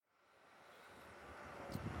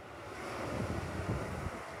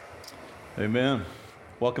Amen.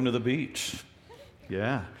 Welcome to the beach.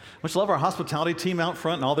 Yeah. Much love our hospitality team out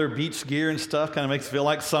front and all their beach gear and stuff. Kind of makes it feel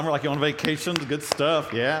like summer, like you're on vacation. Good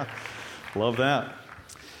stuff. Yeah. Love that.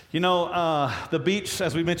 You know, the beach,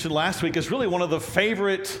 as we mentioned last week, is really one of the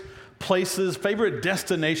favorite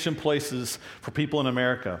destination places for people in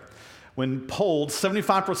America. When polled,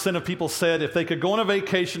 75% of people said if they could go on a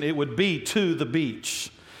vacation, it would be to the beach.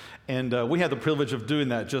 And we had the privilege of doing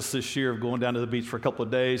that just this year, of going down to the beach for a couple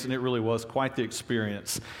of days, and it really was quite the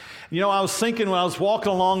experience. You know, I was thinking when I was walking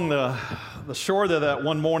along the shore there that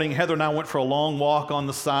one morning, Heather and I went for a long walk on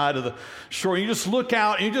the side of the shore. You just look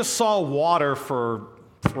out and you just saw water for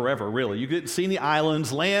forever, really. You didn't see any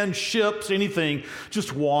islands, land, ships, anything,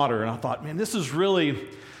 just water. And I thought, man, this is really,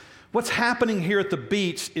 what's happening here at the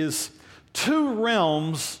beach is two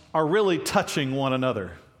realms are really touching one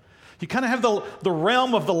another. You kind of have the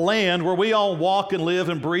realm of the land where we all walk and live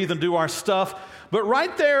and breathe and do our stuff. But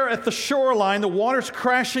right there at the shoreline, the water's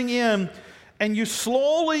crashing in, and you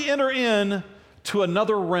slowly enter in to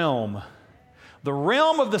another realm. The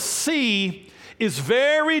realm of the sea is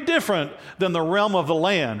very different than the realm of the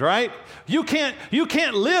land, right? You can't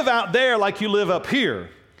live out there like you live up here.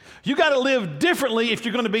 You got to live differently if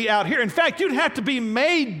you're going to be out here. In fact, you'd have to be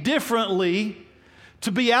made differently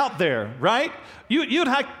to be out there, right? You'd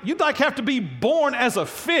have to be born as a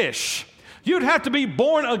fish. You'd have to be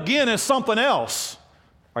born again as something else.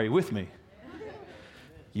 Are you with me?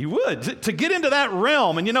 You would, to get into that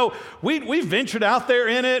realm. And you know, we ventured out there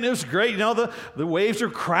in it, and it was great. You know, the waves are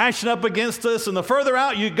crashing up against us, and the further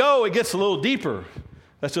out you go, it gets a little deeper.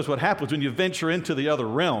 That's just what happens when you venture into the other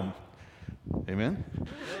realm. Amen?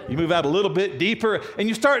 You move out a little bit deeper, and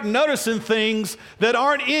you start noticing things that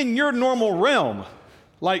aren't in your normal realm.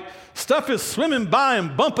 Like stuff is swimming by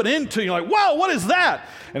and bumping into you. You're like, wow, what is that?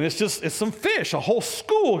 And it's some fish. A whole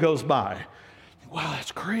school goes by. Wow,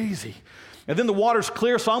 that's crazy. And then the water's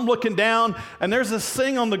clear, so I'm looking down, and there's this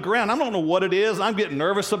thing on the ground. I don't know what it is. I'm getting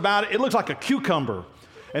nervous about it. It looks like a cucumber.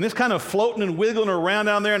 And it's kind of floating and wiggling around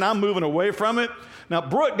down there, and I'm moving away from it. Now,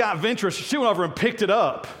 Brooke got venturous. She went over and picked it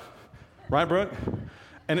up. Right, Brooke?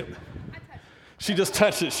 And she just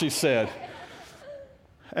touched it, she said.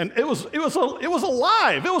 And it was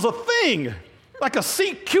alive. It was a thing, like a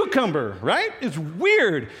sea cucumber, right? It's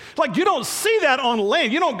weird. Like you don't see that on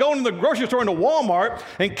land. You don't go into the grocery store into Walmart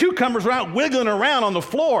and cucumbers are out wiggling around on the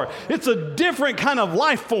floor. It's a different kind of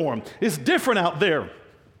life form. It's different out there.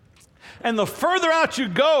 And the further out you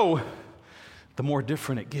go, the more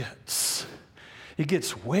different it gets. It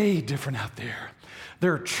gets way different out there.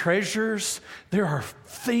 There are treasures, there are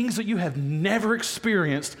things that you have never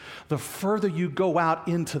experienced the further you go out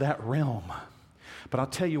into that realm. But I'll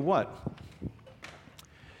tell you what,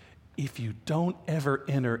 if you don't ever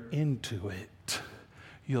enter into it,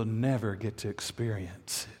 you'll never get to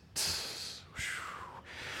experience it.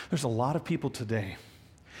 There's a lot of people today,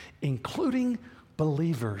 including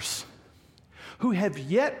believers, who have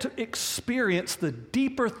yet to experience the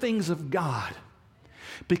deeper things of God,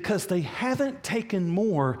 because they haven't taken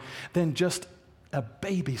more than just a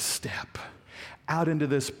baby step out into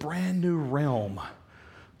this brand new realm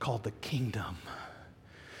called the kingdom,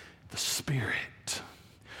 the Spirit,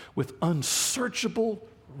 with unsearchable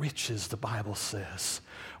riches, the Bible says,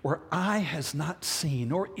 where eye has not seen,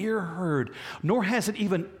 nor ear heard, nor has it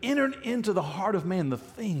even entered into the heart of man the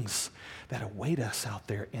things that await us out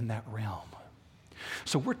there in that realm.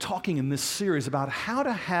 So we're talking in this series about how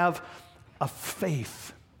to have a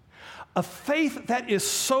faith that is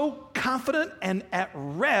so confident and at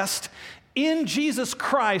rest in Jesus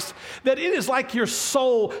Christ that it is like your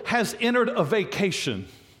soul has entered a vacation,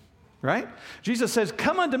 right? Jesus says,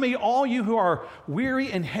 come unto me, all you who are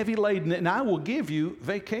weary and heavy laden, and I will give you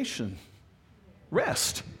vacation,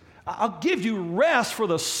 rest. I'll give you rest for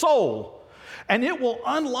the soul, and it will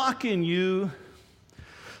unlock in you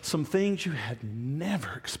some things you had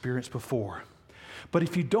never experienced before. But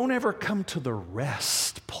if you don't ever come to the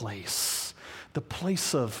rest place, the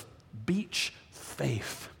place of beach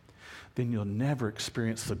faith, then you'll never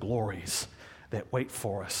experience the glories that wait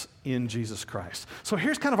for us in Jesus Christ. So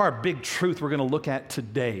here's kind of our big truth we're going to look at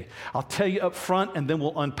today. I'll tell you up front, and then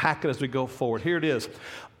we'll unpack it as we go forward. Here it is.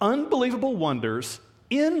 Unbelievable wonders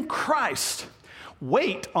in Christ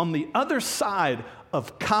wait on the other side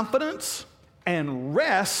of confidence and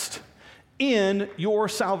rest in your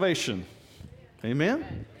salvation.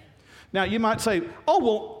 Amen? Now, you might say, oh,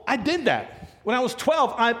 well, I did that. When I was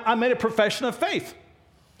 12, I made a profession of faith.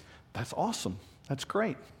 That's awesome. That's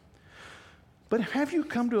great. But have you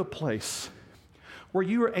come to a place where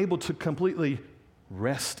you are able to completely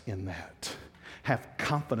rest in that, have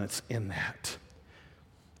confidence in that?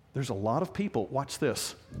 There's a lot of people, watch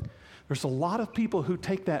this, There's a lot of people who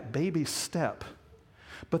take that baby step,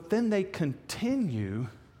 but then they continue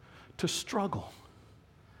to struggle.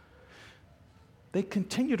 They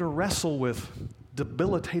continue to wrestle with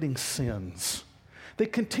debilitating sins. They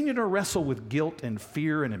continue to wrestle with guilt and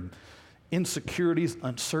fear and insecurities,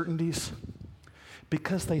 uncertainties,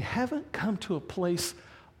 because they haven't come to a place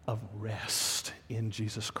of rest in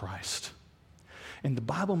Jesus Christ. And the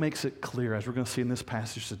Bible makes it clear, as we're going to see in this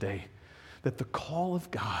passage today, that the call of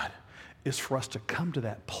God is for us to come to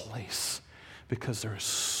that place because there is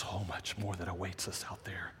so much more that awaits us out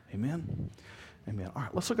there. Amen? Amen. All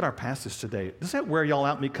right, let's look at our passage today. Does that wear y'all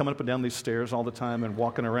out, me coming up and down these stairs all the time and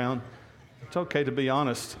walking around? It's okay, to be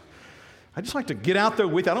honest. I just like to get out there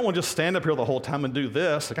with you. I don't want to just stand up here the whole time and do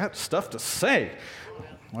this. I got stuff to say.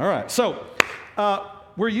 All right, so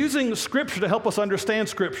we're using Scripture to help us understand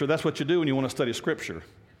Scripture. That's what you do when you want to study Scripture.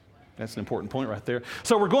 That's an important point right there.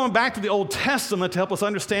 So we're going back to the Old Testament to help us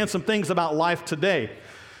understand some things about life today.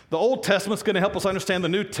 The Old Testament's going to help us understand the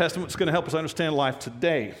New Testament. It's going to help us understand life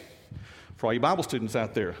today. For all you Bible students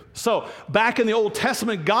out there. So, back in the Old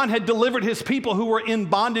Testament, God had delivered his people who were in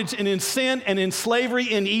bondage and in sin and in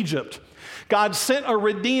slavery in Egypt. God sent a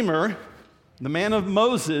Redeemer, the man of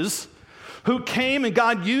Moses, who came and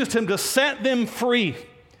God used him to set them free.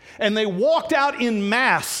 And they walked out in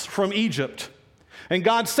mass from Egypt. And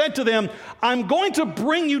God said to them, I'm going to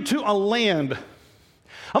bring you to a land.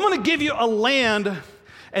 I'm going to give you a land,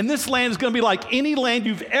 and this land is going to be like any land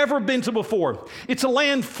you've ever been to before. It's a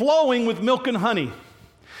land flowing with milk and honey.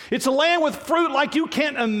 It's a land with fruit like you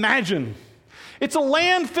can't imagine. It's a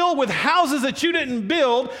land filled with houses that you didn't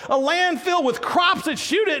build, a land filled with crops that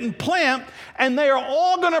you didn't plant, and they are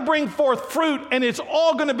all going to bring forth fruit, and it's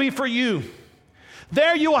all going to be for you.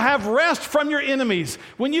 There you will have rest from your enemies.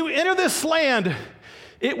 When you enter this land,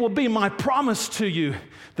 it will be my promise to you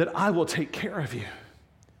that I will take care of you.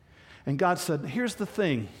 And God said, here's the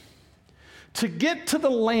thing. To get to the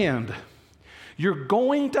land, you're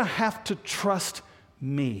going to have to trust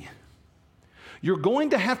me. You're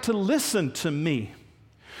going to have to listen to me.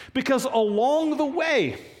 Because along the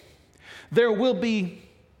way, there will be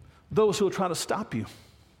those who will try to stop you.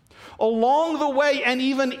 Along the way, and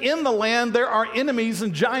even in the land, there are enemies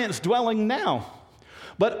and giants dwelling now.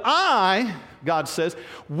 But I, God says,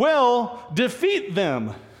 will defeat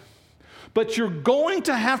them. But you're going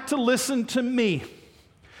to have to listen to me.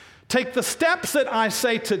 Take the steps that I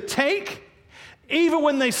say to take, even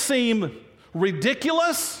when they seem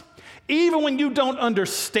ridiculous, even when you don't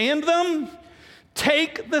understand them.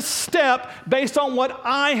 Take the step based on what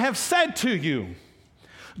I have said to you.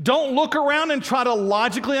 Don't look around and try to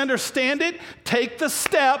logically understand it. Take the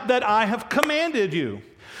step that I have commanded you.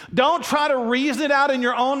 Don't try to reason it out in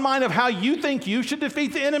your own mind of how you think you should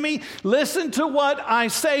defeat the enemy. Listen to what I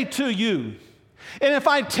say to you. And if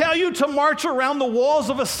I tell you to march around the walls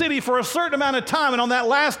of a city for a certain amount of time and on that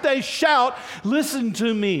last day shout, listen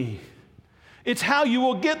to me. It's how you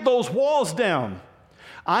will get those walls down.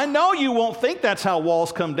 I know you won't think that's how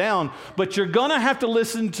walls come down, but you're going to have to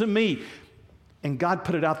listen to me. And God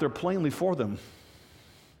put it out there plainly for them.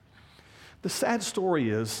 The sad story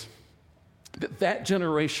is that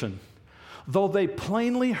generation, though they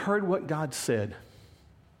plainly heard what God said,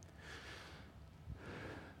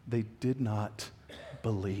 they did not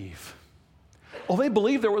believe. Oh, they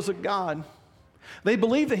believed there was a God. They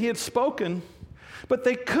believed that he had spoken, but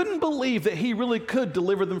they couldn't believe that he really could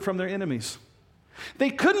deliver them from their enemies. They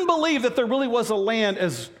couldn't believe that there really was a land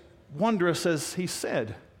as wondrous as he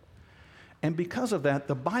said. And because of that,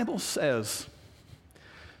 the Bible says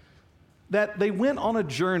that they went on a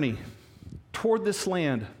journey toward this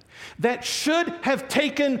land that should have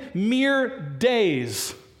taken mere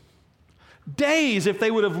days. Days if they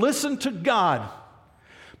would have listened to God.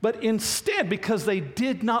 But instead, because they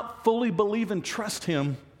did not fully believe and trust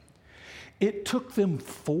him, it took them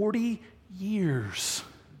 40 years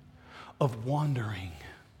of wandering.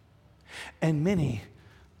 And many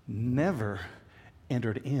never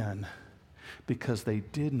entered in because they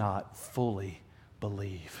did not fully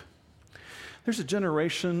believe. There's a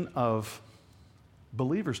generation of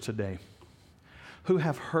believers today who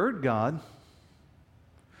have heard God,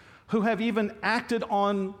 who have even acted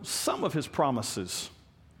on some of his promises,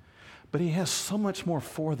 but he has so much more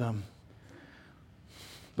for them.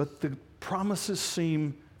 But the promises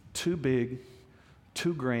seem too big,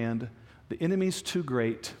 too grand, the enemy's too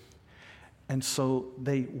great, and so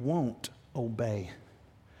they won't obey.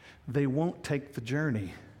 They won't take the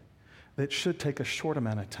journey that should take a short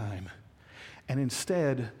amount of time. And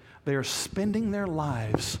instead, they are spending their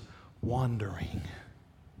lives wandering.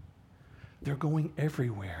 They're going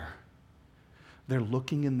everywhere. They're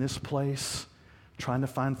looking in this place, trying to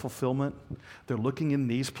find fulfillment. They're looking in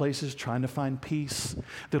these places, trying to find peace.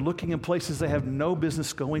 They're looking in places they have no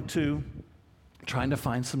business going to, trying to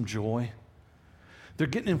find some joy. They're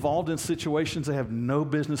getting involved in situations they have no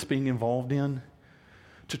business being involved in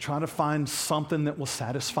to try to find something that will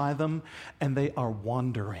satisfy them, and they are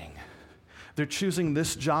wandering. They're choosing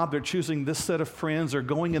this job, they're choosing this set of friends, they're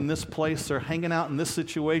going in this place, they're hanging out in this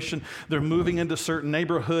situation, they're moving into certain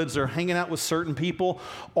neighborhoods, they're hanging out with certain people,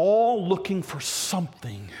 all looking for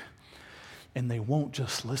something, and they won't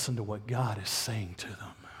just listen to what God is saying to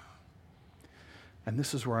them. And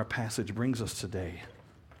this is where our passage brings us today.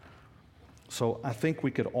 So I think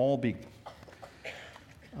we could all be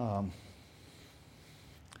of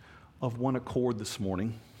one accord this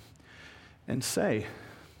morning and say,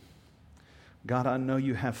 God, I know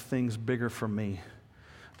you have things bigger for me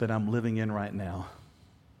that I'm living in right now.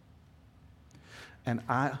 And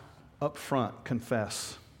I, up front,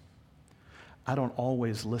 confess, I don't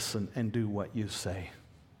always listen and do what you say.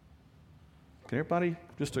 Can everybody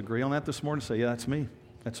just agree on that this morning? Say, yeah, that's me.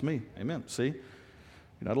 That's me. Amen. See?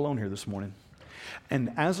 You're not alone here this morning.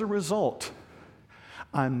 And as a result,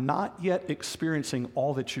 I'm not yet experiencing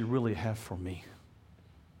all that you really have for me.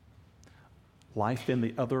 Life in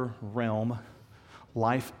the other realm,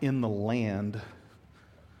 life in the land,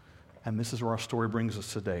 and this is where our story brings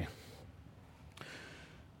us today.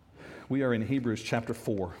 We are in Hebrews chapter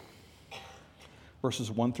 4, verses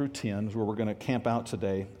 1 through 10 is where we're going to camp out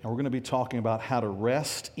today, and we're going to be talking about how to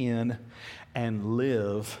rest in and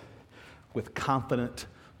live with confident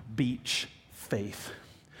beach faith,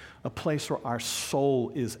 a place where our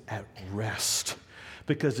soul is at rest.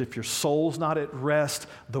 Because if your soul's not at rest,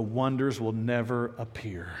 the wonders will never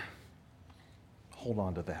appear. Hold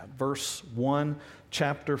on to that. Verse 1,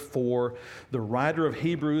 chapter 4, the writer of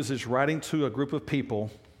Hebrews is writing to a group of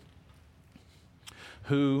people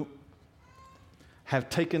who have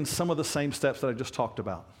taken some of the same steps that I just talked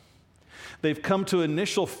about. They've come to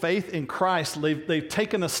initial faith in Christ. They've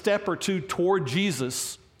taken a step or two toward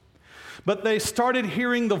Jesus, but they started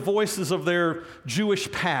hearing the voices of their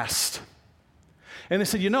Jewish past. And they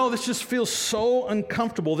said, this just feels so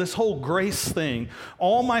uncomfortable, this whole grace thing.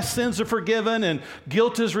 All my sins are forgiven and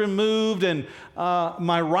guilt is removed and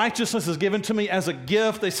my righteousness is given to me as a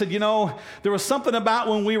gift. They said, there was something about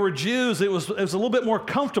when we were Jews, it was a little bit more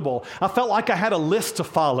comfortable. I felt like I had a list to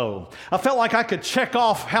follow. I felt like I could check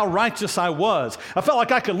off how righteous I was. I felt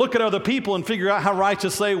like I could look at other people and figure out how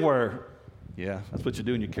righteous they were. Yeah, that's what you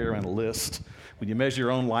do when you carry around a list, when you measure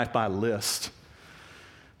your own life by a list.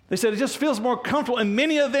 They said it just feels more comfortable, and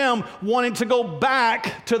many of them wanted to go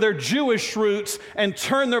back to their Jewish roots and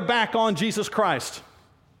turn their back on Jesus Christ.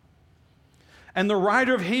 And the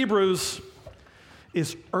writer of Hebrews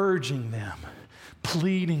is urging them,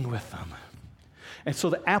 pleading with them. And so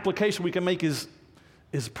the application we can make is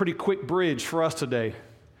a pretty quick bridge for us today.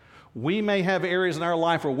 We may have areas in our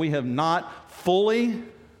life where we have not fully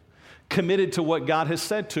committed to what God has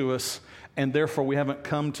said to us, and therefore we haven't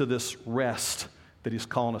come to this rest that he's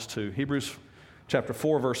calling us to. Hebrews chapter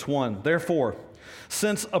 4, verse 1. Therefore,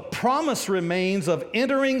 since a promise remains of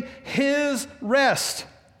entering his rest,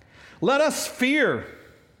 let us fear,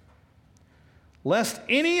 lest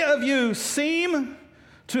any of you seem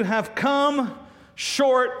to have come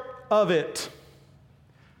short of it.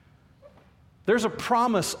 There's a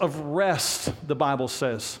promise of rest, the Bible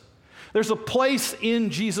says. There's a place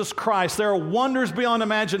in Jesus Christ. There are wonders beyond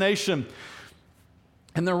imagination.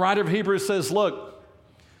 And the writer of Hebrews says, look,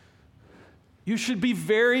 you should be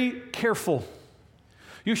very careful.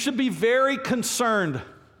 You should be very concerned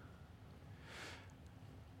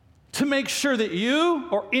to make sure that you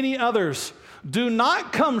or any others do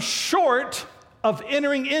not come short of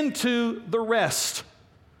entering into the rest,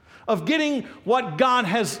 of getting what God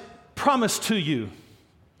has promised to you.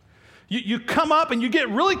 You come up and you get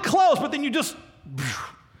really close, but then you just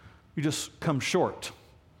come short.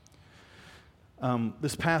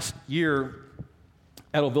 This past year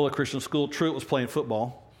at Ovilla Christian School, Truett was playing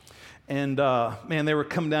football. And they were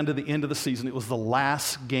coming down to the end of the season. It was the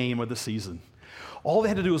last game of the season. All they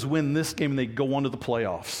had to do was win this game and they'd go on to the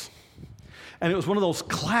playoffs. And it was one of those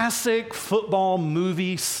classic football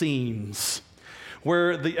movie scenes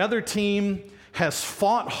where the other team has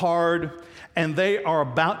fought hard and they are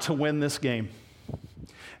about to win this game.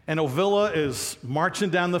 And Ovilla is marching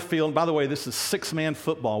down the field. By the way, this is six-man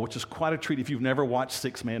football, which is quite a treat if you've never watched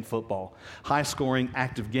six-man football. High-scoring,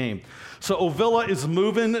 active game. So Ovilla is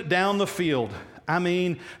moving down the field. I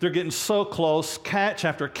mean, they're getting so close, catch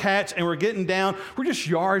after catch, and we're getting down. We're just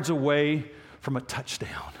yards away from a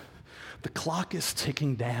touchdown. The clock is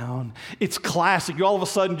ticking down. It's classic. You all of a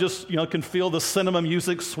sudden just, can feel the cinema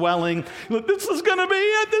music swelling. This is going to be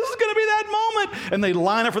it. This is going to be that moment. And they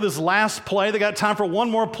line up for this last play. They got time for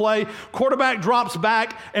one more play. Quarterback drops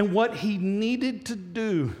back. And what he needed to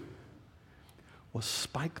do was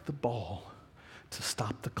spike the ball to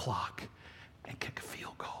stop the clock and kick a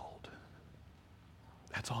field goal.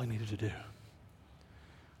 That's all he needed to do.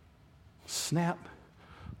 Snap,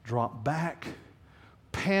 drop back,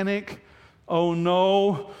 panic, oh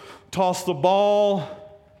no, toss the ball,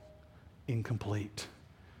 incomplete,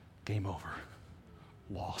 game over,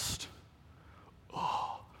 lost.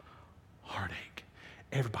 Oh, heartache.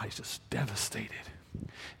 Everybody's just devastated.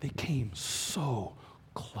 They came so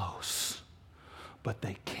close, but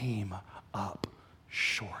they came up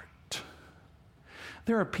short.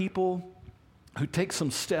 There are people who take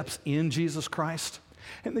some steps in Jesus Christ,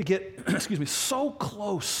 and they get, so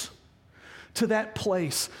close to that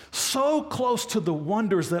place, so close to the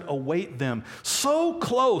wonders that await them, so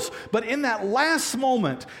close, but in that last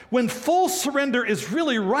moment, when full surrender is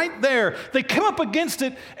really right there, they come up against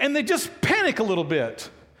it and they just panic a little bit.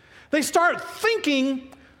 They start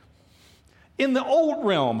thinking in the old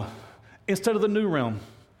realm instead of the new realm.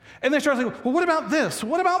 And they start thinking, well, what about this?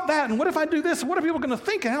 What about that? And what if I do this? And what are people going to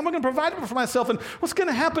think? And how am I going to provide for myself? And what's going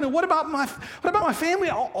to happen? And what about my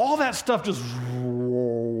family? All that stuff just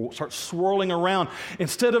starts swirling around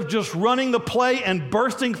instead of just running the play and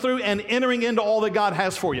bursting through and entering into all that God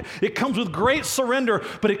has for you. It comes with great surrender,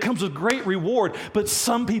 but it comes with great reward. But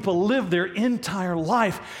some people live their entire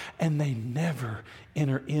life and they never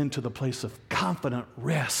enter into the place of confident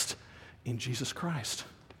rest in Jesus Christ.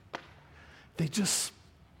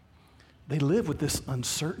 They live with this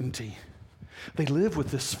uncertainty. They live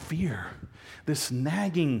with this fear, this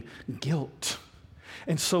nagging guilt.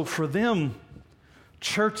 And so for them,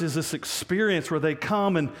 church is this experience where they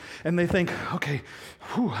come and they think, okay,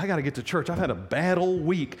 I got to get to church. I've had a bad old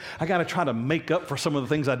week. I got to try to make up for some of the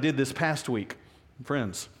things I did this past week.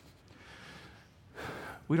 Friends,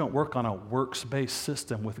 we don't work on a works-based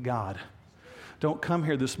system with God. Don't come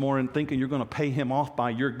here this morning thinking you're going to pay him off by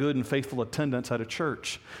your good and faithful attendance at a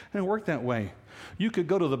church. It doesn't work that way. You could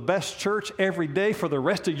go to the best church every day for the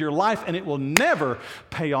rest of your life, and it will never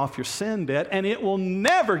pay off your sin debt, and it will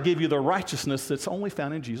never give you the righteousness that's only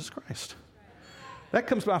found in Jesus Christ. That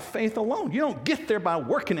comes by faith alone. You don't get there by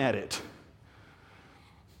working at it.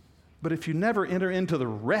 But if you never enter into the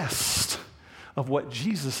rest of what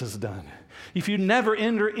Jesus has done, if you never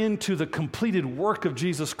enter into the completed work of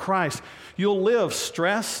Jesus Christ, you'll live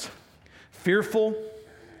stressed, fearful.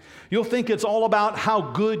 You'll think it's all about how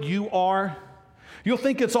good you are. You'll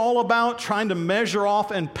think it's all about trying to measure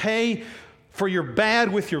off and pay for your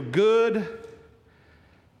bad with your good.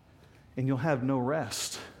 And you'll have no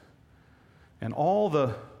rest. And all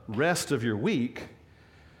the rest of your week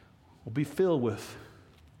will be filled with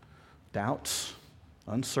doubts,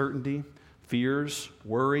 uncertainty, fears,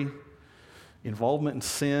 worry, involvement in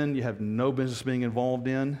sin you have no business being involved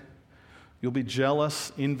in. You'll be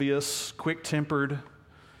jealous, envious, quick-tempered,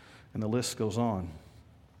 and the list goes on.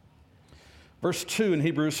 Verse 2 in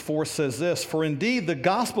Hebrews 4 says this, "For indeed the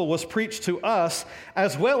gospel was preached to us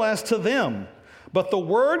as well as to them, but the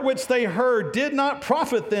word which they heard did not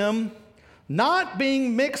profit them, not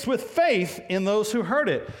being mixed with faith in those who heard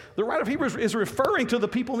it." The writer of Hebrews is referring to the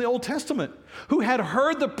people in the Old Testament who had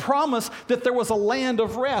heard the promise that there was a land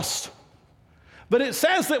of rest. But it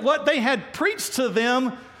says that what they had preached to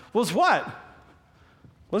them was what?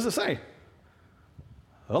 What does it say?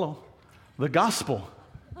 Hello. The gospel.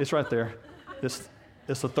 It's right there. It's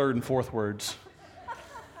the third and fourth words.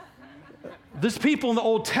 This people in the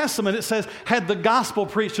Old Testament, it says, had the gospel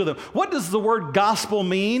preached to them. What does the word gospel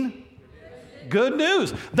mean? Good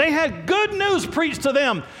news. They had good news preached to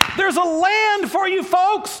them. There's a land for you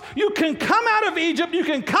folks. You can come out of Egypt. You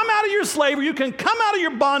can come out of your slavery. You can come out of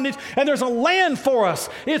your bondage. And there's a land for us.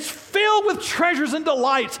 It's filled with treasures and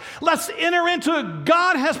delights. Let's enter into it.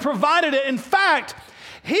 God has provided it. In fact,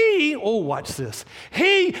 watch this.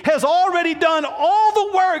 He has already done all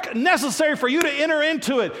the work necessary for you to enter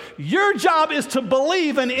into it. Your job is to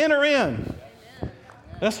believe and enter in.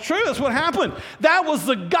 That's true. That's what happened. That was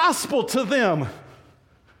the gospel to them.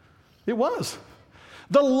 It was.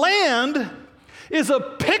 The land is a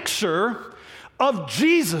picture of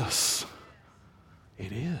Jesus.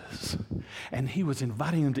 It is. And he was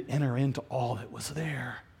inviting them to enter into all that was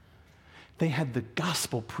there. They had the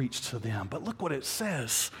gospel preached to them. But look what it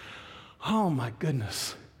says. Oh my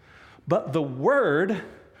goodness. But the word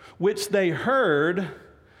which they heard,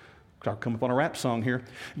 I'll come up on a rap song here,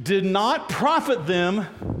 did not profit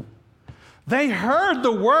them, They heard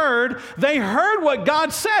the word. They heard what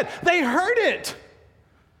God said. They heard it.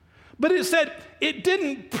 But it said it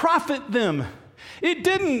didn't profit them. It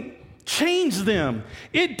didn't change them.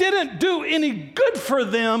 It didn't do any good for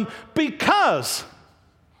them because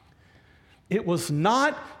it was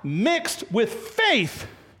not mixed with faith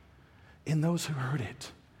in those who heard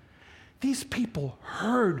it. These people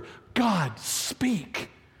heard God speak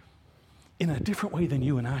in a different way than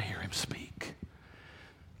you and I hear him speak.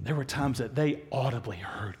 There were times that they audibly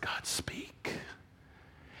heard God speak,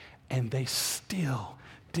 and they still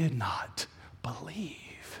did not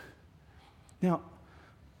believe. Now,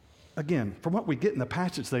 again, from what we get in the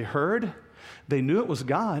passage, they heard, they knew it was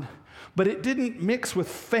God, but it didn't mix with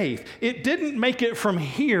faith. It didn't make it from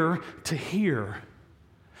here to here.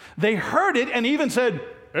 They heard it and even said,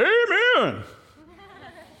 amen.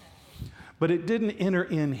 But it didn't enter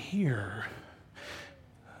in here.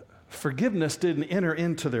 Forgiveness didn't enter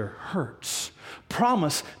into their hurts.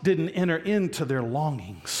 Promise didn't enter into their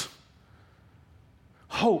longings.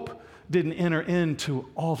 Hope didn't enter into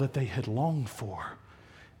all that they had longed for.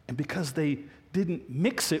 And because they didn't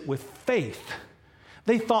mix it with faith,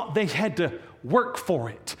 they thought they had to work for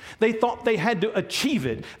it. They thought they had to achieve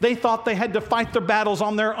it. They thought they had to fight their battles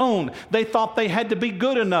on their own. They thought they had to be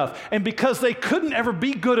good enough. And because they couldn't ever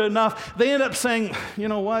be good enough, they ended up saying, you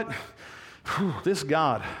know what? This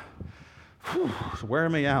God is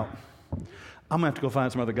wearing me out. I'm going to have to go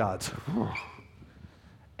find some other gods.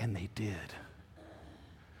 And they did.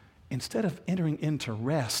 Instead of entering into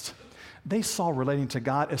rest, they saw relating to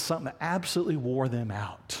God as something that absolutely wore them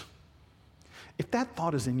out. If that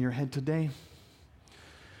thought is in your head today,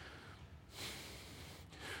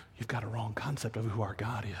 you've got a wrong concept of who our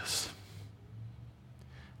God is.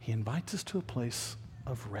 He invites us to a place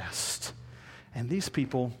of rest. And these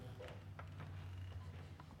people,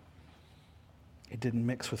 it didn't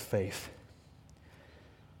mix with faith.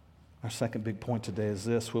 Our second big point today is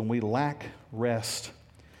this: when we lack rest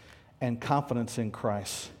and confidence in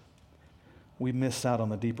Christ, we miss out on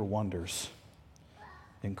the deeper wonders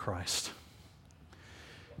in Christ.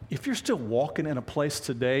 If you're still walking in a place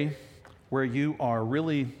today where you are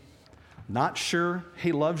really not sure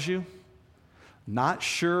he loves you, not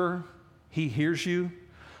sure he hears you,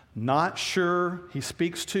 not sure he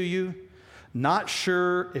speaks to you, not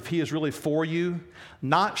sure if he is really for you,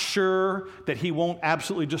 not sure that he won't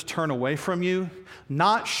absolutely just turn away from you,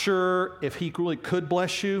 not sure if he really could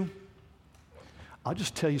bless you, I'll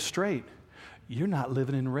just tell you straight, you're not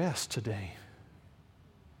living in rest today.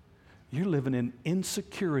 You're living in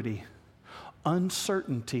insecurity,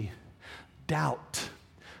 uncertainty, doubt,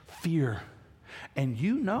 fear. And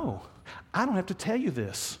you know, I don't have to tell you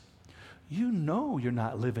this, you know you're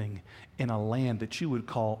not living in a land that you would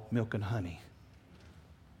call milk and honey.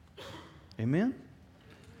 Amen?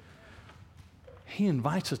 He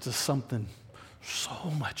invites us to something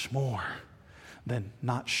so much more than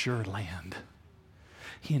not sure land.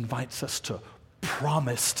 He invites us to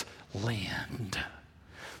promised land,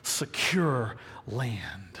 secure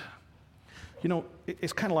land. You know,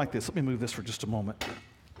 it's kind of like this. Let me move this for just a moment.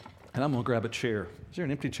 And I'm going to grab a chair. Is there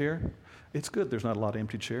an empty chair? It's good there's not a lot of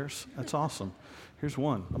empty chairs. That's awesome. Here's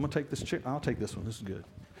one. I'm going to take this chair. I'll take this one. This is good.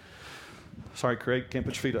 Sorry, Craig. Can't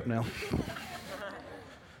put your feet up now.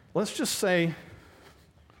 Let's just say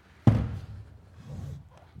the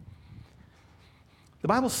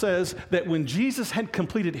Bible says that when Jesus had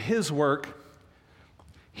completed his work,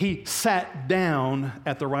 he sat down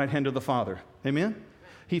at the right hand of the Father. Amen?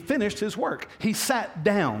 He finished his work. He sat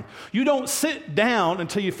down. You don't sit down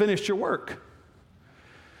until you finish your work.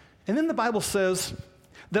 And then the Bible says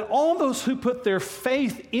that all those who put their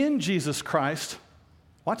faith in Jesus Christ,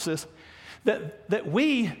 watch this, that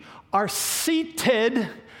we are seated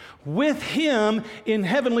with him in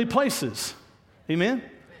heavenly places. Amen?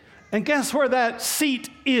 And guess where that seat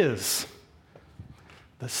is?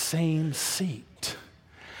 The same seat.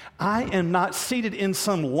 I am not seated in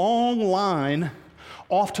some long line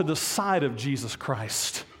off to the side of Jesus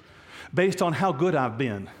Christ based on how good I've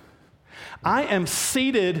been. I am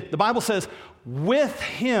seated, the Bible says, with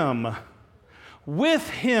him. With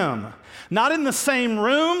him. Not in the same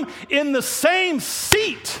room, in the same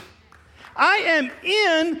seat. I am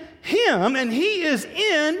in him and he is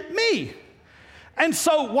in me. And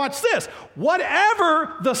so, watch this.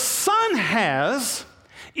 Whatever the Son has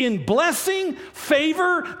in blessing,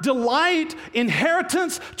 favor, delight,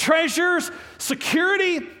 inheritance, treasures,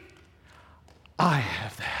 security, I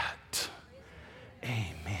have that.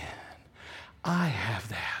 Amen. I have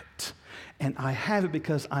that. And I have it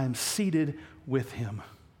because I am seated with him.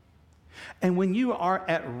 And when you are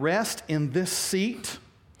at rest in this seat,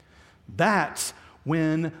 that's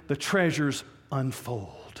when the treasures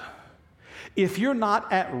unfold. If you're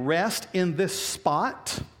not at rest in this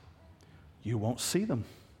spot, you won't see them.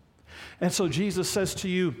 And so Jesus says to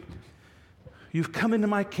you, you've come into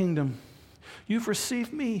my kingdom. You've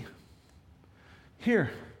received me.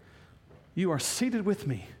 Here, you are seated with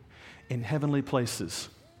me in heavenly places.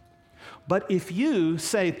 But if you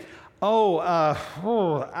say, I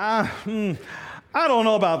don't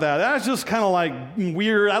know about that. That's just kind of like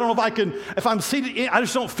weird. I don't know if I'm seated, I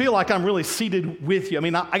just don't feel like I'm really seated with you. I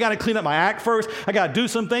mean, I got to clean up my act first. I got to do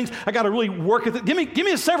some things. I got to really work at it. Give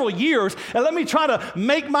me several years and let me try to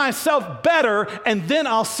make myself better, and then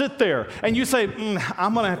I'll sit there. And you say,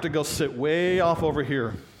 I'm going to have to go sit way off over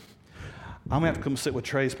here. I'm going to have to come sit with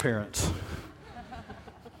Trey's parents.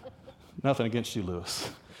 Nothing against you, Lewis.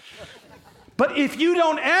 But if you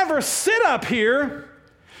don't ever sit up here,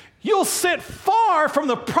 you'll sit far from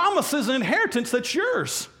the promises and inheritance that's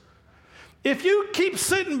yours. If you keep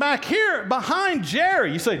sitting back here behind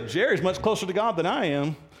Jerry, you say, Jerry's much closer to God than I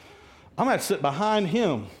am. I'm going to have to sit behind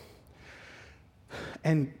him.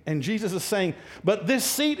 And Jesus is saying, but this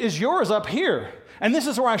seat is yours up here. And this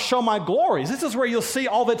is where I show my glories. This is where you'll see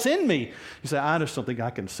all that's in me. You say, I just don't think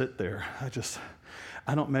I can sit there.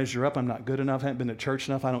 I don't measure up. I'm not good enough. I haven't been to church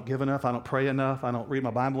enough. I don't give enough. I don't pray enough. I don't read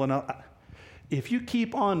my Bible enough. If you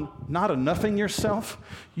keep on not enoughing yourself,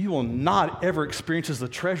 you will not ever experience the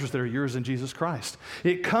treasures that are yours in Jesus Christ.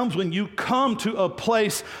 It comes when you come to a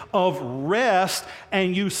place of rest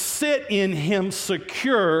and you sit in Him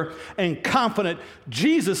secure and confident.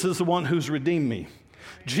 Jesus is the one who's redeemed me.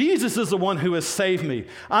 Jesus is the one who has saved me.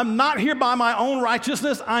 I'm not here by my own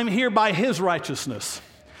righteousness. I'm here by His righteousness.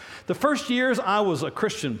 The first years I was a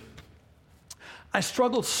Christian, I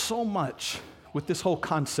struggled so much with this whole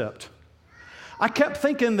concept. I kept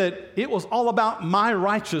thinking that it was all about my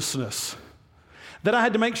righteousness, that I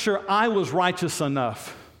had to make sure I was righteous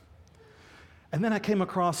enough. And then I came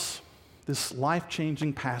across this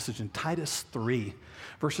life-changing passage in Titus 3,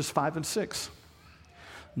 verses 5 and 6.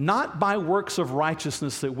 Not by works of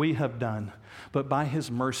righteousness that we have done, but by His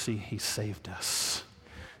mercy He saved us.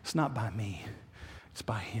 It's not by me, it's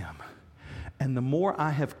by Him. And the more I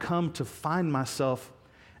have come to find myself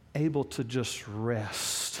able to just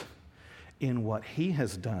rest in what He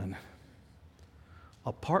has done,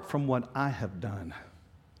 apart from what I have done,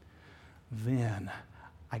 then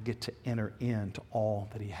I get to enter into all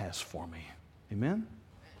that He has for me. Amen?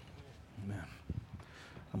 Amen.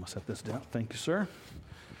 I'm going to set this down. Thank you, sir.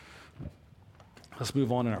 Let's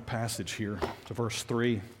move on in our passage here to verse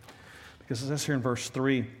 3. Because it says here in verse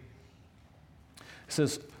 3, it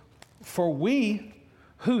says, for we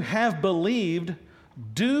who have believed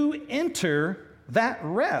do enter that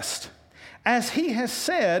rest. As He has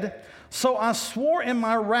said, so I swore in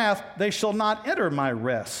my wrath, they shall not enter my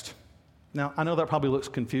rest. Now, I know that probably looks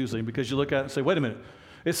confusing because you look at it and say, wait a minute.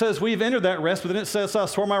 It says we've entered that rest, but then it says, I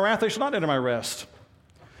swore in my wrath, they shall not enter my rest.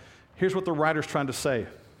 Here's what the writer's trying to say.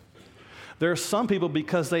 There are some people,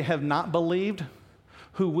 because they have not believed,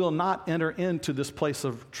 who will not enter into this place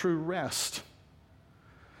of true rest.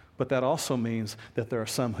 But that also means that there are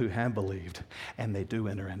some who have believed, and they do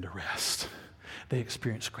enter into rest. They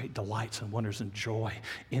experience great delights and wonders and joy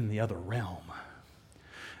in the other realm.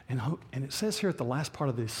 And it says here at the last part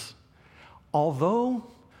of this, although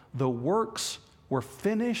the works were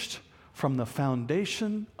finished from the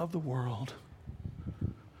foundation of the world,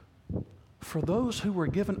 for those who were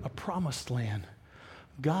given a promised land,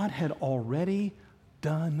 God had already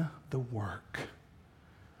done the work.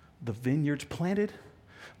 The vineyards planted,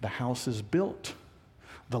 the houses built,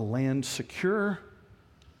 the land secure,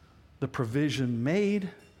 the provision made.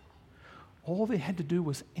 All they had to do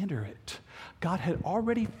was enter it. God had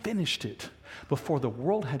already finished it before the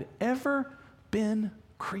world had ever been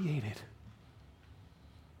created.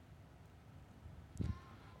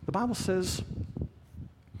 The Bible says,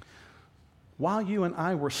 while you and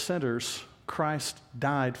I were sinners, Christ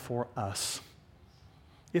died for us.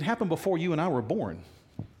 It happened before you and I were born.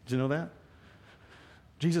 Did you know that?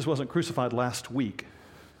 Jesus wasn't crucified last week.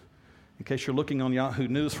 In case you're looking on Yahoo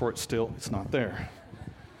News for it still, it's not there.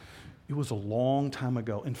 It was a long time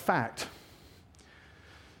ago. In fact,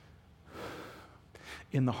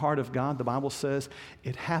 in the heart of God, the Bible says,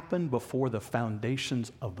 it happened before the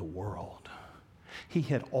foundations of the world. He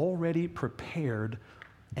had already prepared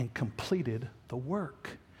and completed the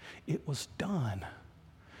work. It was done.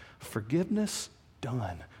 Forgiveness,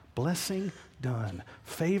 done. Blessing, done.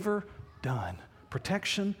 Favor, done.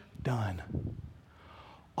 Protection, done.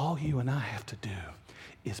 All you and I have to do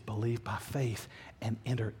is believe by faith and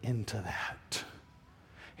enter into that.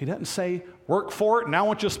 He doesn't say, work for it, and I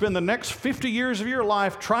want you to spend the next 50 years of your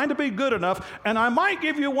life trying to be good enough, and I might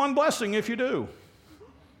give you one blessing if you do.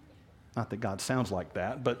 Not that God sounds like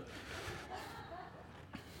that, but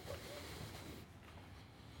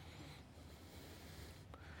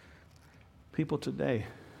people today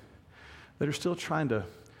that are still trying to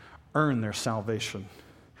earn their salvation,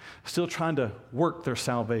 still trying to work their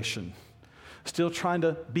salvation, still trying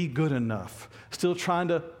to be good enough, still trying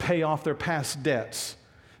to pay off their past debts,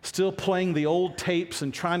 still playing the old tapes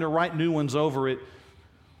and trying to write new ones over it.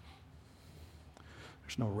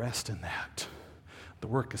 There's no rest in that. The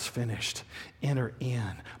work is finished. Enter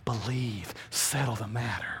in, believe, settle the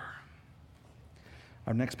matter.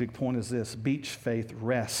 Our next big point is this: beach faith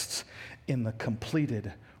rests in the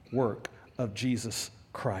completed work of Jesus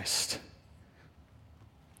Christ.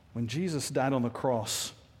 When Jesus died on the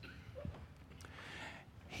cross,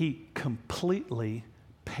 he completely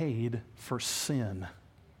paid for sin.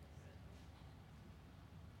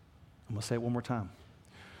 I'm going to say it one more time.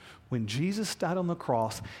 When Jesus died on the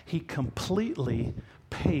cross, he completely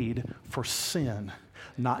paid for sin.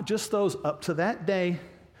 Not just those up to that day,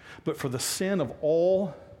 but for the sin of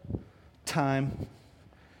all time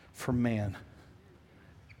for man.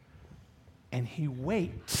 And he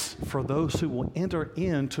waits for those who will enter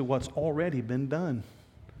into what's already been done.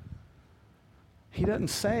 He doesn't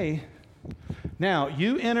say, now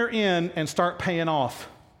you enter in and start paying off.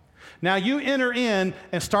 Now you enter in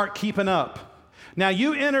and start keeping up. Now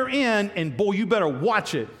you enter in and boy, you better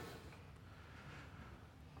watch it.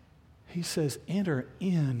 He says, enter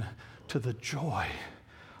in to the joy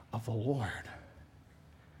of the Lord.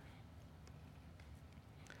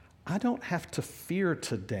 I don't have to fear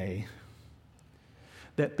today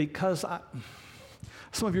that because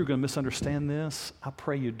some of you are going to misunderstand this. I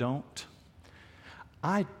pray you don't.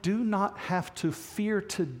 I do not have to fear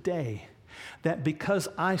today that because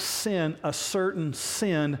I sin a certain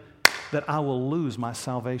sin that I will lose my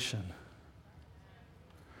salvation.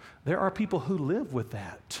 There are people who live with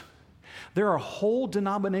that. There are whole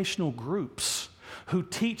denominational groups who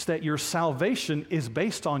teach that your salvation is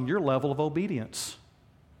based on your level of obedience.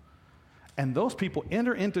 And those people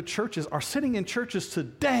enter into churches, are sitting in churches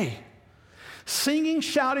today, singing,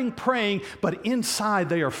 shouting, praying, but inside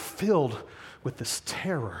they are filled with this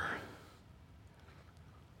terror.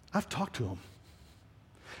 I've talked to them.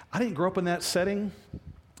 I didn't grow up in that setting.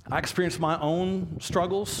 I experienced my own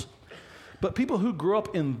struggles. But people who grew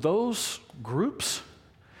up in those groups,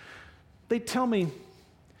 they tell me,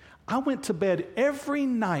 I went to bed every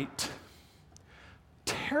night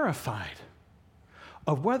terrified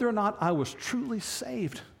of whether or not I was truly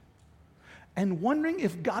saved and wondering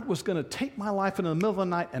if God was going to take my life in the middle of the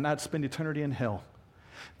night and I'd spend eternity in hell.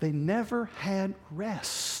 They never had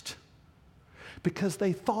rest because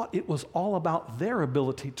they thought it was all about their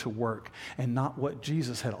ability to work and not what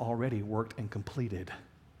Jesus had already worked and completed.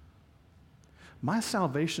 My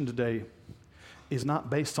salvation today is not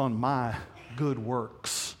based on my good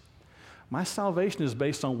works. My salvation is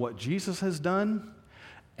based on what Jesus has done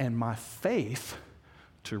and my faith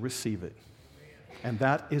to receive it. And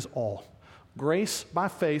that is all. Grace by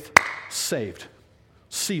faith, saved,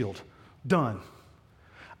 sealed, done.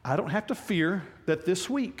 I don't have to fear that this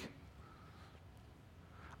week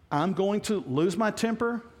I'm going to lose my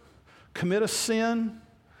temper, commit a sin,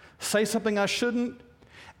 say something I shouldn't,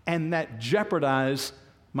 and that jeopardize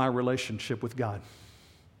my relationship with God.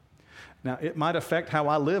 Now, it might affect how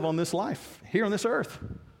I live on this life, here on this earth.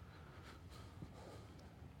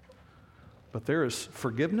 But there is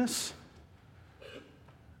forgiveness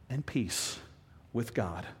and peace with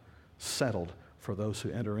God settled for those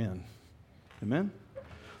who enter in. Amen?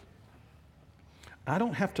 I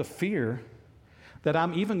don't have to fear that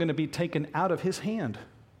I'm even going to be taken out of his hand.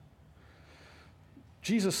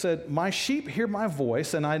 Jesus said, my sheep hear my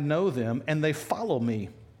voice, and I know them, and they follow me.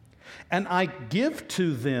 And I give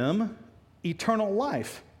to them eternal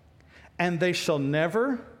life, and they shall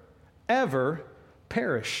never, ever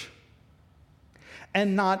perish.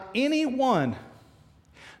 And not anyone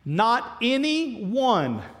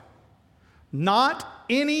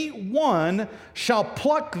shall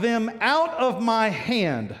pluck them out of my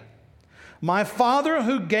hand. My Father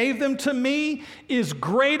who gave them to me is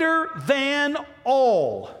greater than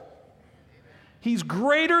all. He's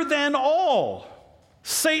greater than all,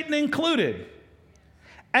 Satan included.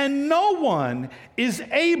 And no one is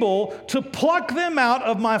able to pluck them out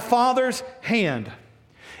of my Father's hand.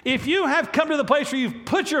 If you have come to the place where you've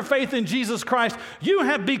put your faith in Jesus Christ, you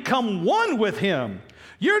have become one with him.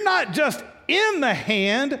 You're not just in the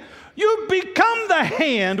hand, you've become the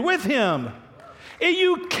hand with him.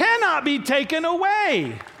 You cannot be taken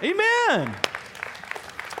away. Amen.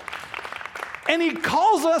 And he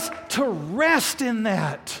calls us to rest in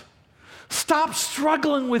that. Stop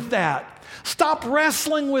struggling with that. Stop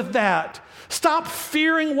wrestling with that. Stop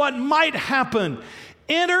fearing what might happen.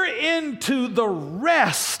 Enter into the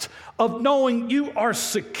rest of knowing you are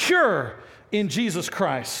secure in Jesus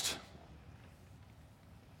Christ.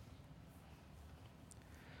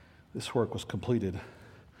 This work was completed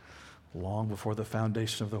long before the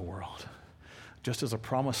foundation of the world. Just as a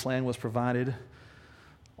promised land was provided,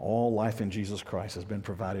 all life in Jesus Christ has been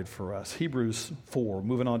provided for us. Hebrews 4,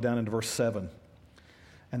 moving on down into verse 7.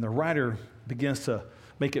 And the writer begins to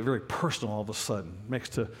make it very personal all of a sudden.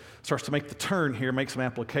 Starts to make the turn here, make some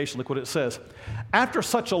application. Look what it says. After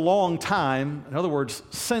such a long time, in other words,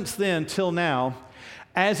 since then till now,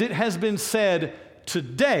 as it has been said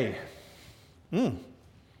today.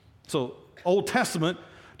 So Old Testament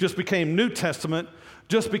just became New Testament,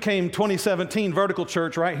 just became 2017 Vertical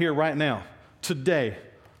Church right here, right now. Today.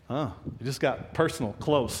 It just got personal,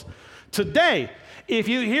 close. Today, if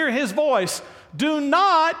you hear his voice, do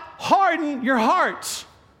not harden your hearts.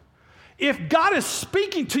 If God is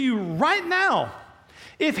speaking to you right now,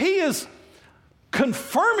 if he is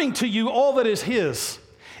confirming to you all that is his,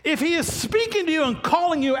 if he is speaking to you and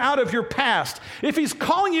calling you out of your past, if he's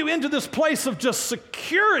calling you into this place of just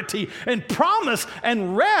security and promise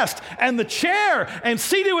and rest and the chair and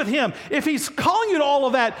seated with him, if he's calling you to all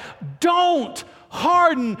of that, don't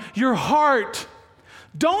harden your heart.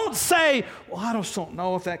 Don't say, well, I just don't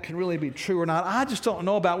know if that can really be true or not. I just don't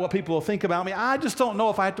know about what people will think about me. I just don't know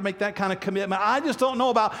if I have to make that kind of commitment. I just don't know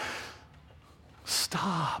about...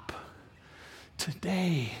 Stop.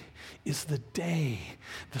 Today is the day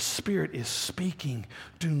the Spirit is speaking.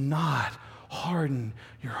 Do not harden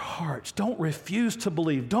your hearts. Don't refuse to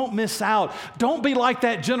believe. Don't miss out. Don't be like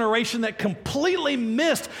that generation that completely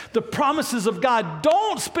missed the promises of God.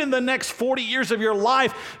 Don't spend the next 40 years of your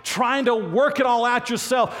life trying to work it all out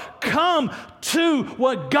yourself. Come to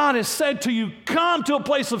what God has said to you. Come to a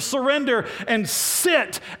place of surrender and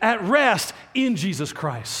sit at rest in Jesus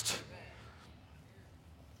Christ.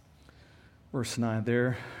 Verse 9,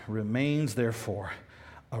 there remains therefore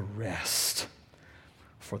a rest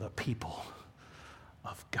for the people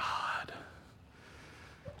of God.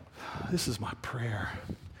 This is my prayer.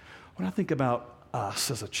 When I think about us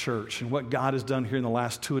as a church and what God has done here in the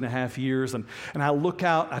last 2.5 years, and I look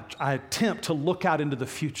out, I attempt to look out into the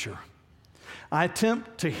future. I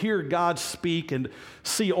attempt to hear God speak and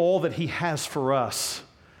see all that he has for us.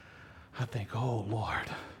 I think, oh Lord,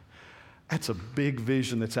 that's a big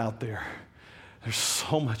vision that's out there. There's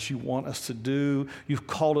so much you want us to do. You've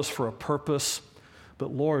called us for a purpose.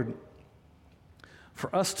 But Lord,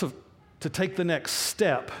 for us to take the next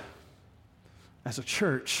step as a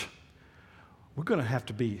church, we're going to have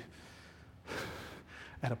to be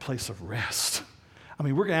at a place of rest. I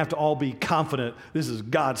mean, we're going to have to all be confident this is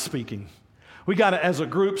God speaking. We got to, as a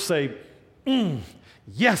group, say,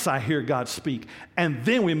 yes, I hear God speak. And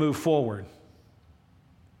then we move forward.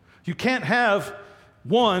 You can't have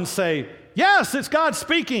one say, yes, it's God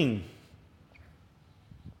speaking.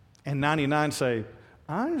 And 99 say,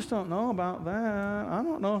 I just don't know about that. I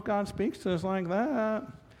don't know if God speaks to us like that.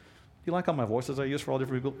 Do you like all my voices I use for all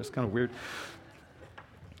different people? It's kind of weird.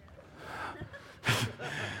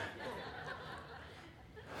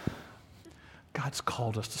 God's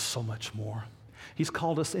called us to so much more. He's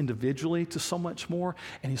called us individually to so much more,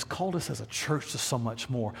 and he's called us as a church to so much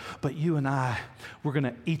more. But you and I,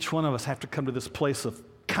 each one of us have to come to this place of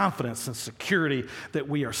confidence and security that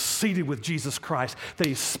we are seated with Jesus Christ, that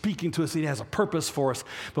he's speaking to us, he has a purpose for us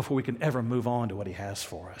before we can ever move on to what he has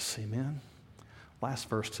for us. Amen? Last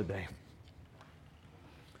verse today.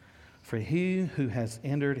 For he who has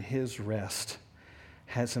entered his rest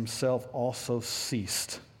has himself also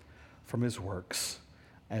ceased from his works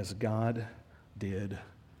as God did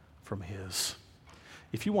from his.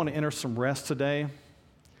 If you want to enter some rest today,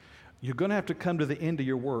 you're going to have to come to the end of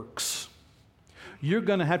your works. You're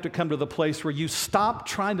going to have to come to the place where you stop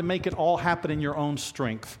trying to make it all happen in your own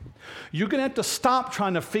strength. You're going to have to stop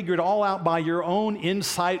trying to figure it all out by your own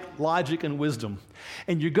insight, logic, and wisdom.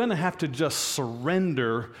 And you're going to have to just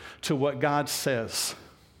surrender to what God says.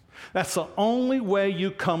 That's the only way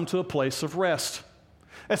you come to a place of rest.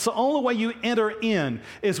 That's the only way you enter in,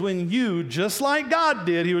 is when you, just like God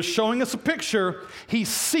did, he was showing us a picture, he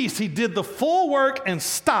ceased, he did the full work and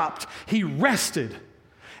stopped. He rested.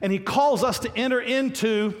 And he calls us to enter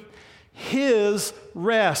into his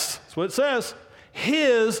rest. That's what it says.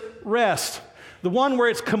 His rest. The one where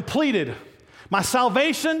it's completed. My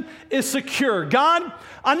salvation is secure. God,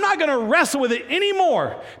 I'm not going to wrestle with it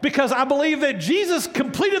anymore because I believe that Jesus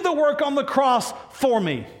completed the work on the cross for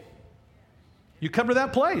me. You come to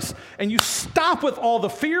that place and you stop with all the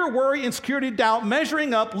fear, worry, insecurity, doubt,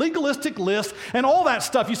 measuring up, legalistic lists, and all that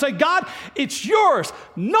stuff. You say, God, it's yours.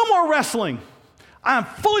 No more wrestling. I am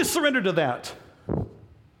fully surrendered to that.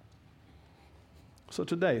 So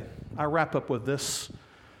today, I wrap up with this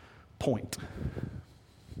point.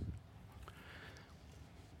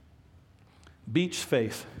 Beach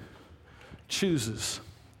faith chooses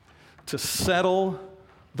to settle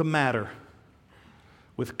the matter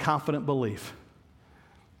with confident belief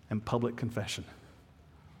and public confession.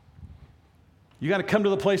 You got to come to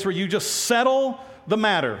the place where you just settle the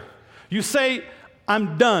matter. You say,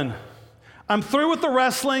 I'm done. I'm through with the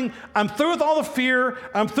wrestling. I'm through with all the fear.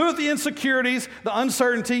 I'm through with the insecurities, the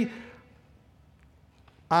uncertainty.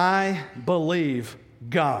 I believe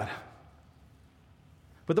God.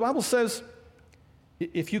 But the Bible says,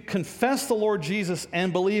 if you confess the Lord Jesus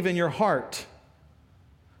and believe in your heart,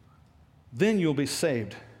 then you'll be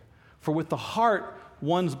saved. For with the heart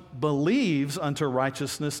one believes unto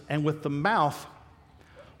righteousness, and with the mouth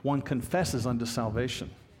one confesses unto salvation.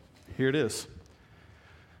 Here it is.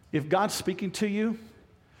 If God's speaking to you,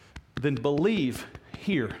 then believe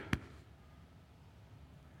here.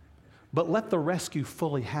 But let the rescue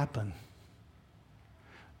fully happen.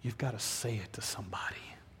 You've got to say it to somebody.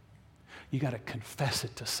 You got to confess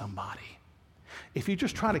it to somebody. If you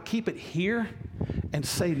just try to keep it here and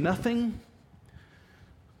say nothing,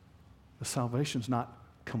 the salvation's not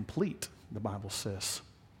complete, the Bible says.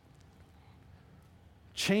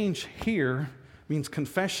 Change here means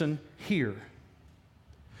confession here.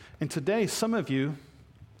 And today, some of you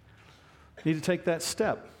need to take that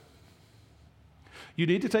step. You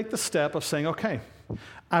need to take the step of saying, okay,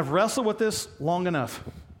 I've wrestled with this long enough.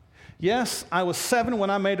 Yes, I was 7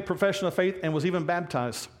 when I made a profession of faith and was even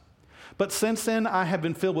baptized. But since then, I have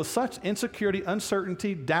been filled with such insecurity,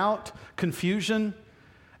 uncertainty, doubt, confusion.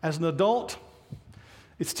 As an adult,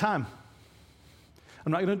 it's time.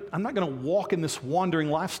 I'm not going to walk in this wandering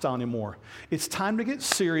lifestyle anymore. It's time to get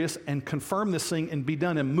serious and confirm this thing and be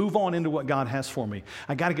done and move on into what God has for me.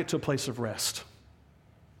 I got to get to a place of rest.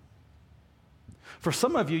 For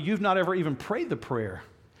some of you, you've not ever even prayed the prayer.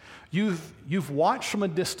 You've watched from a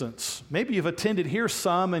distance. Maybe you've attended here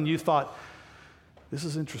some and you thought, this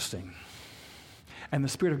is interesting. And the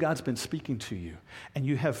Spirit of God's been speaking to you. And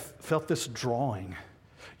you have felt this drawing.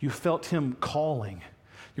 You felt Him calling.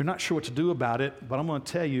 You're not sure what to do about it, but I'm going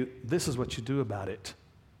to tell you, this is what you do about it.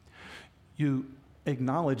 You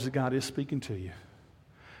acknowledge that God is speaking to you.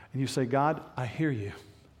 And you say, God, I hear you.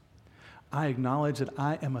 I acknowledge that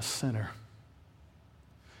I am a sinner.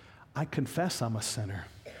 I confess I'm a sinner.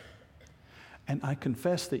 And I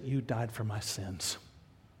confess that you died for my sins.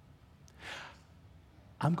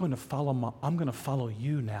 I'm going to follow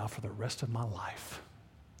you now for the rest of my life.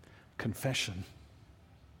 Confession.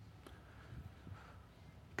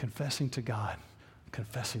 Confessing to God,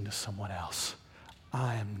 confessing to someone else.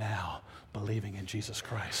 I am now believing in Jesus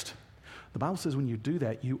Christ. The Bible says when you do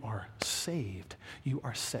that, you are saved. You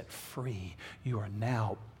are set free. You are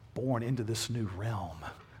now born into this new realm.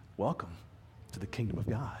 Welcome to the kingdom of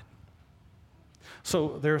God.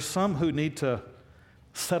 So there are some who need to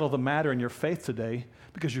settle the matter in your faith today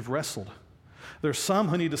because you've wrestled. There's some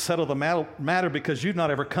who need to settle the matter because you've not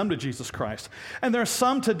ever come to Jesus Christ. And there are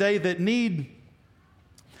some today that need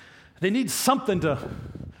something to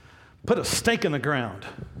put a stake in the ground.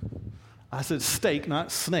 I said stake,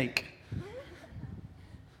 not snake.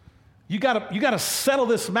 You gotta settle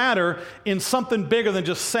this matter in something bigger than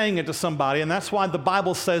just saying it to somebody, and that's why the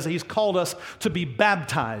Bible says He's called us to be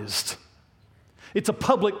baptized. It's a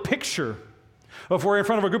public picture of where in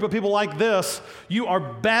front of a group of people like this, you are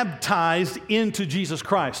baptized into Jesus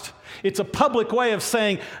Christ. It's a public way of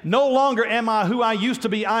saying, no longer am I who I used to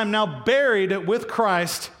be, I am now buried with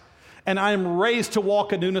Christ, and I am raised to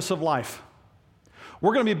walk in newness of life.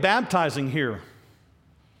 We're going to be baptizing here,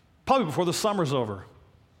 probably before the summer's over,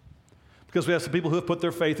 because we have some people who have put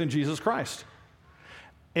their faith in Jesus Christ.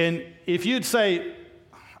 And if you'd say,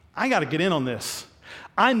 I got to get in on this.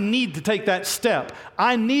 I need to take that step.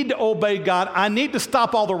 I need to obey God. I need to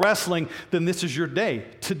stop all the wrestling. Then this is your day.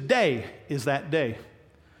 Today is that day.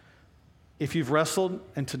 If you've wrestled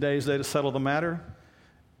and today is the day to settle the matter,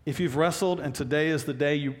 if you've wrestled and today is the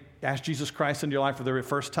day you ask Jesus Christ into your life for the very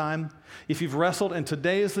first time, if you've wrestled and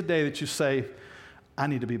today is the day that you say, I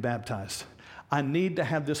need to be baptized. I need to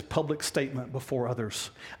have this public statement before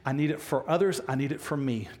others. I need it for others. I need it for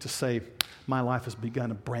me to say, my life has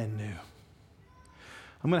begun brand new.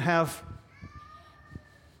 I'm going to have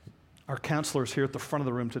our counselors here at the front of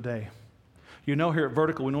the room today. You know, here at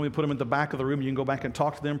Vertical, we normally put them at the back of the room. You can go back and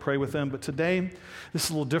talk to them, pray with them. But today, this is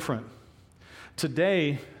a little different.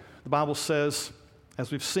 Today, The Bible says,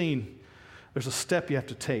 as we've seen, there's a step you have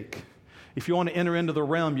to take. If you want to enter into the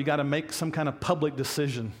realm, you got to make some kind of public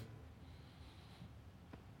decision.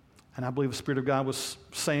 And I believe the Spirit of God was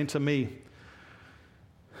saying to me,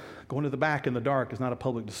 going to the back in the dark is not a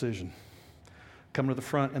public decision. Coming to the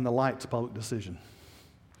front in the light's a public decision.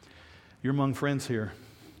 You're among friends here.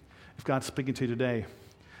 If God's speaking to you today,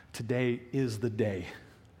 today is the day.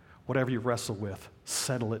 Whatever you wrestle with,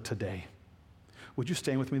 settle it today. Would you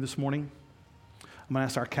stand with me this morning? I'm going to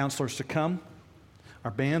ask our counselors to come.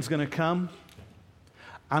 Our band's going to come.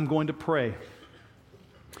 I'm going to pray.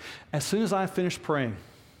 As soon as I finish praying,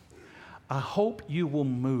 I hope you will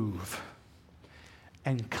move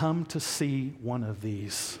and come to see one of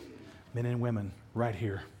these men and women right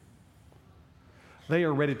here. They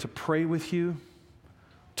are ready to pray with you,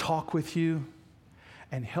 talk with you,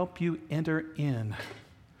 and help you enter in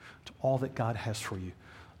to all that God has for you.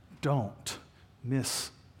 Don't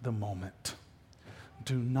miss the moment.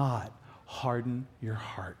 Do not harden your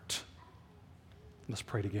heart. Let's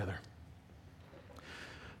pray together.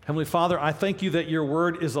 Heavenly Father, I thank you that your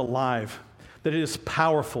word is alive, that it is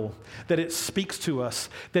powerful, that it speaks to us,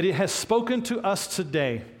 that it has spoken to us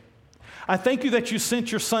today. I thank you that you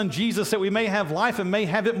sent your Son Jesus that we may have life and may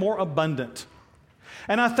have it more abundant.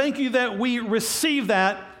 And I thank you that we receive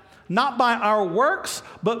that not by our works,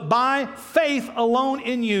 but by faith alone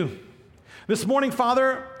in you. This morning,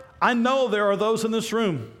 Father, I know there are those in this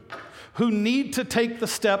room who need to take the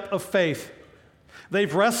step of faith.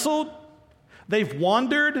 They've wrestled, they've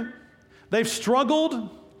wandered, they've struggled,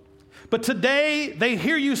 but today they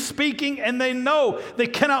hear you speaking and they know they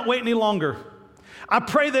cannot wait any longer. I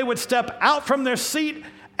pray they would step out from their seat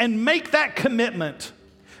and make that commitment.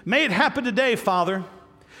 May it happen today, Father.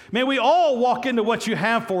 May we all walk into what you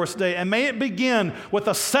have for us today, and may it begin with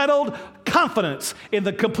a settled confidence in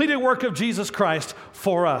the completed work of Jesus Christ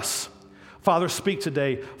for us. Father, speak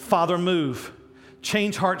today. Father, move.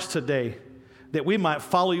 Change hearts today, that we might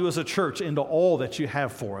follow you as a church into all that you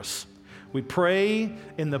have for us. We pray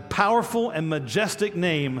in the powerful and majestic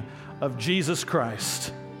name of Jesus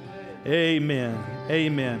Christ. Amen.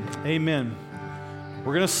 Amen. Amen.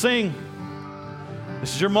 We're going to sing.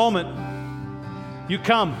 This is your moment. You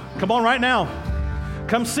come. Come on right now.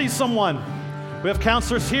 Come see someone. We have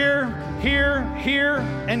counselors here, here, here,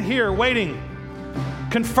 and here waiting.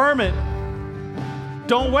 Confirm it.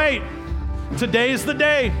 Don't wait. Today's the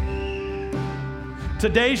day.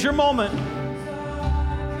 Today's your moment.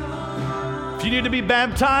 If you need to be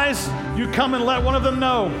baptized, you come and let one of them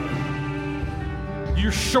know.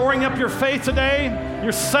 You're shoring up your faith today.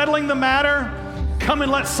 You're settling the matter. Come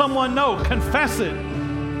and let someone know. Confess it.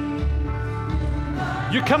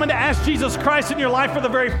 You're coming to ask Jesus Christ in your life for the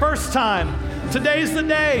very first time. Today's the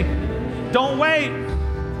day. Don't wait.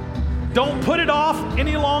 Don't put it off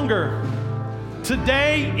any longer.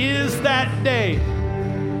 Today is that day.